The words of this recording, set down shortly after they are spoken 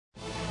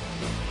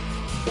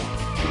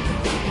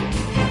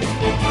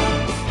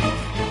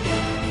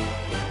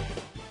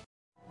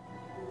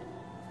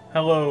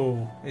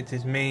Hello, it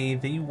is me,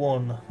 the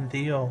one,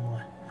 the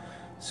only,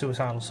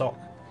 Suicidal Sock,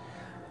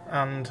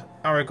 and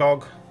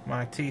Aragog,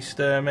 my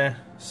t.stirmi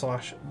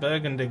 /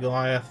 Burgundy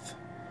Goliath,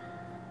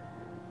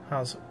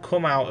 has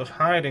come out of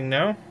hiding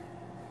now.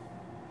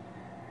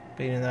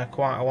 Been in there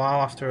quite a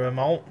while after a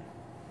molt.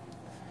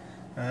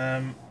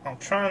 I'll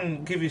try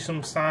and give you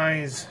some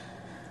size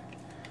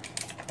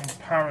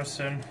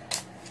comparison.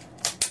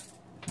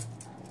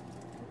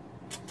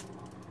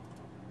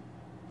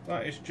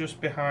 That is just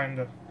behind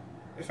her.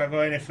 If I go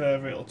any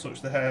further, it'll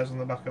touch the hairs on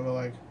the back of the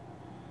leg.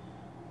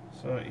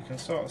 So you can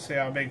sort of see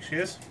how big she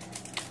is.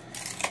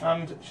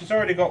 And she's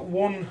already got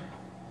one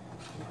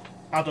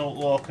adult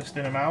locust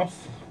in her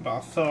mouth, but I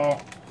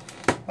thought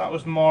that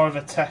was more of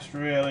a test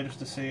really, just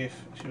to see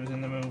if she was in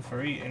the mood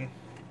for eating.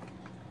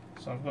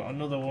 So I've got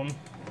another one.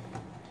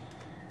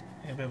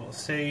 You'll be able to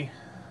see.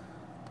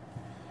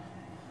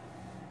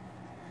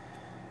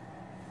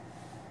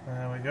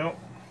 There we go.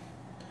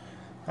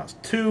 That's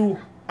two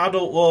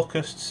adult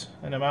locusts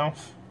in her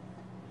mouth,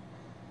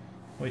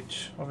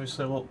 which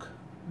obviously look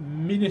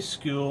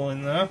minuscule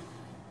in there.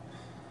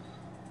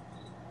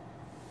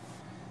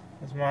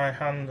 There's my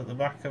hand at the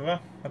back of her.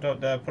 I don't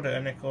dare put it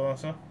any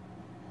closer.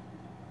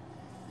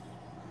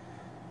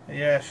 But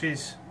yeah,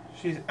 she's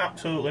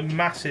absolutely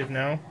massive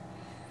now.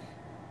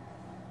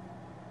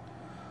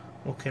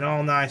 Looking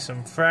all nice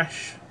and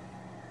fresh.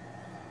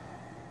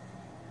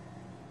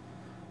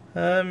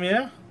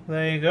 Yeah,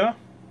 there you go.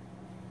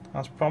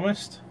 As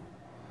promised.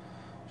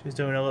 She's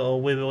doing a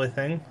little wibbly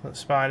thing that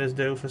spiders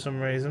do for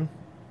some reason.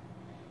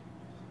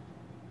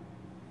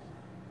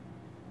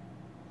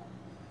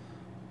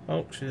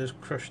 Oh, she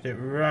just crushed it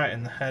right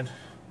in the head.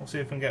 We'll see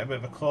if we can get a bit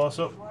of a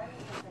close-up. 1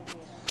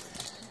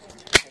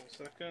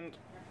 second.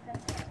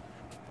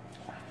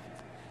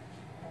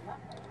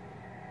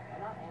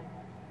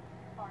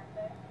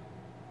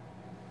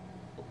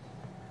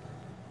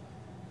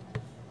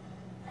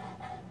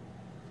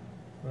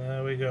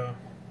 There we go.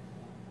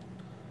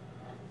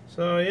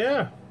 So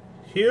yeah,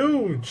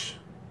 huge.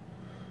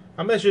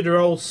 I measured her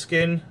whole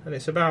skin and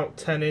it's about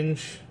 10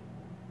 inch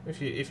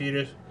if you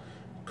just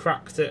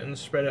cracked it and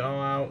spread it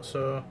all out,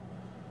 so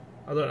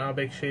I don't know how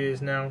big she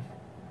is now.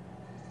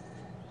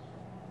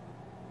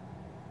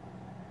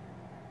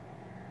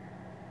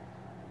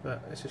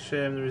 But it's a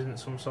shame there isn't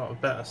some sort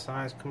of better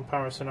size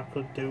comparison I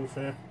could do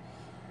for you.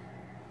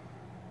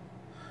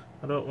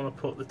 I don't want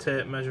to put the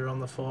tape measure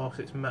on the floor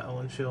because it's metal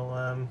and she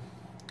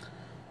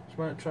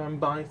might try and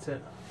bite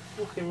it.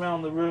 Looking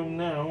around the room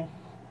now,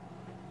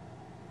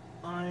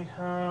 I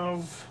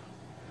have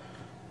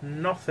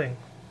nothing.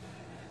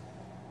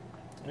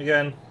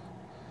 Again,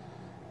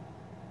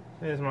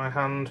 here's my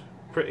hand,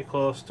 pretty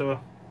close to her.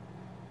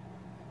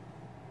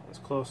 As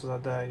close as I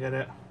dare get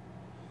it.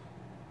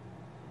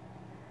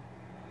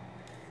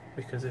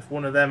 Because if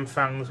one of them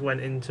fangs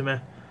went into me,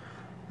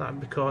 that'd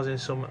be causing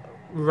some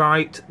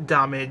right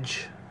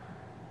damage.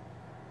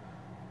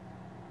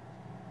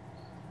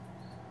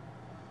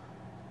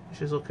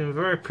 She's looking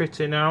very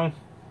pretty now.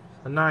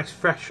 A nice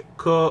fresh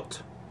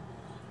coat.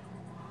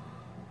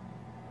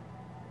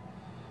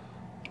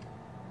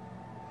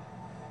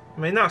 I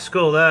mean, that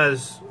skull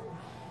there's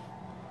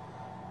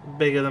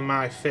bigger than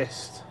my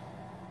fist.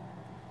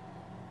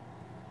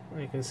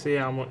 You can see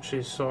how much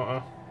she's sort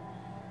of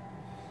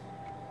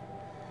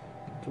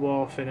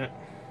dwarfing it.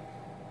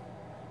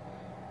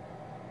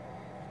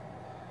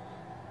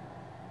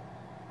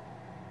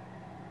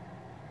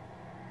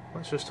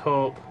 Let's just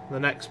hope the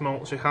next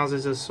molt she has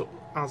is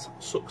as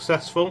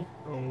successful,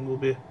 and we'll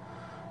be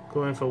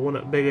going for one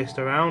at biggest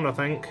around, I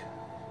think.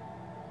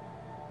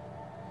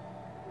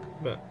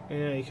 But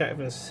yeah, you can't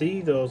even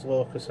see those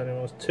locusts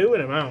anymore. There's two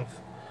in her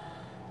mouth.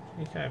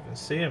 You can't even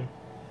see them.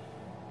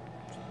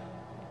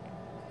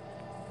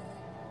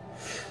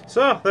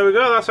 So there we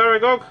go. That's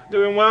Aragog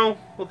doing well,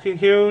 looking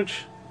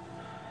huge.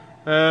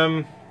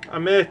 I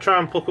may try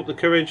and pluck up the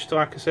courage to,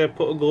 like I say,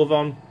 put a glove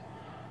on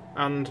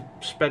and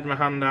spread my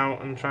hand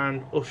out and try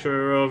and usher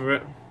her over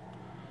it.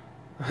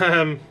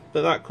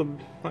 But that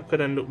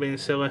could end up being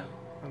silly,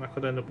 and I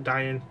could end up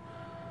dying.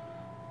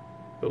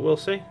 But we'll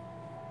see.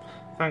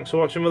 Thanks for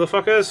watching,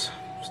 motherfuckers.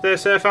 Stay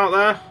safe out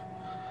there.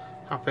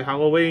 Happy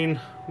Halloween.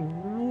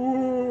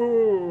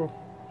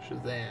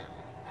 Shazam.